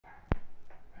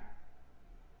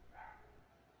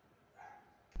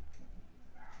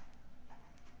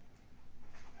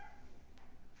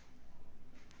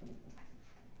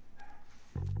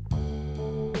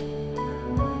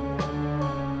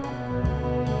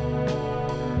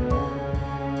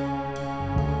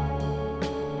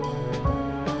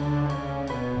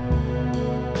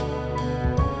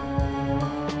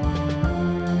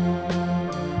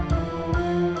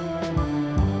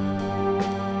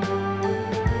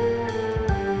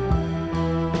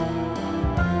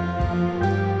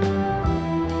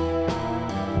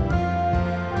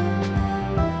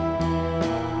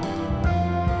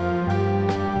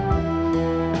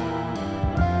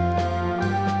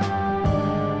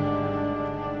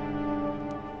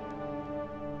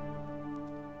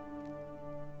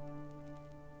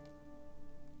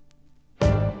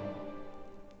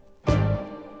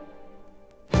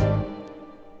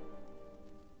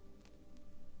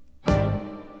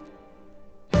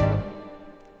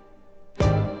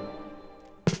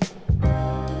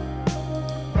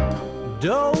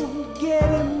Don't get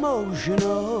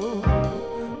emotional,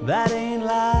 that ain't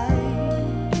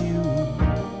like you.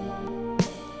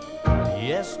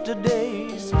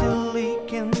 Yesterday's still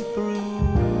leaking through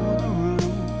the roof,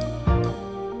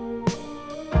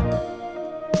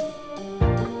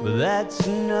 but that's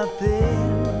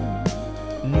nothing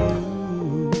new.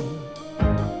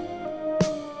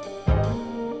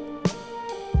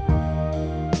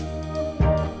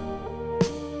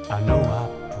 I know I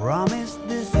promised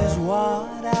this is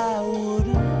what I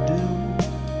wouldn't do,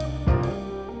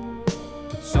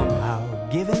 but somehow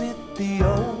giving it the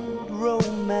old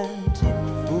romantic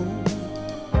fool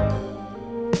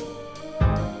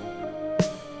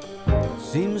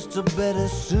seems to better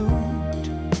suit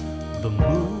the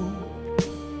mood.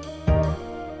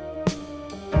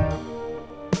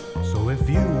 So if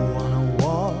you wanna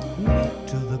walk me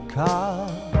to the car,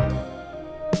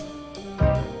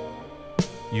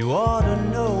 you ought to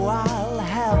know I'll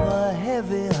have a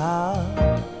heavy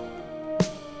heart.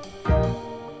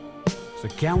 So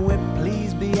can we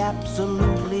please be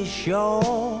absolutely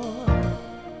sure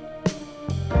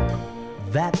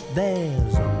that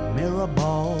there's a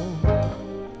mirrorball?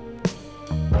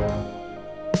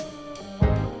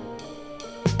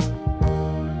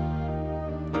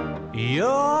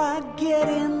 You're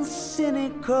getting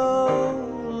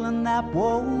cynical, and that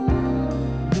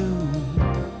won't do.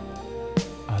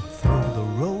 I'd throw the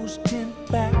rose tint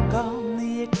back on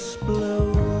the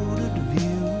exploded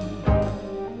view.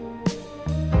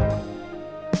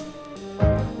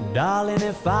 Darling,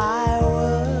 if I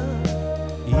were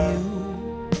you,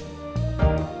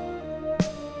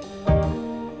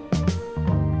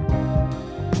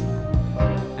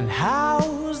 and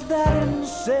how's that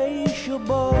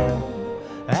insatiable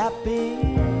appetite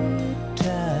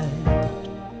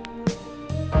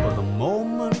for the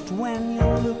moment when you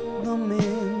look them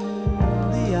in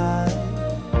the eye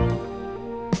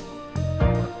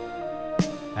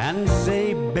and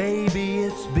say, baby,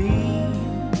 it's been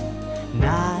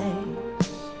nice.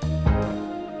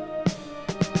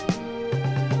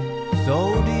 So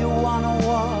do you wanna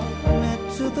walk me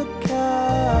to the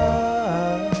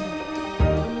car?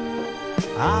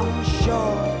 I'm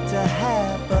sure to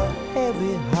have a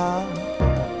heavy heart.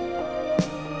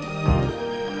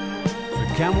 So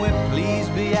can we please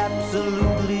be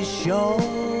absolutely sure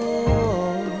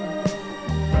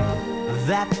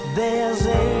that there's a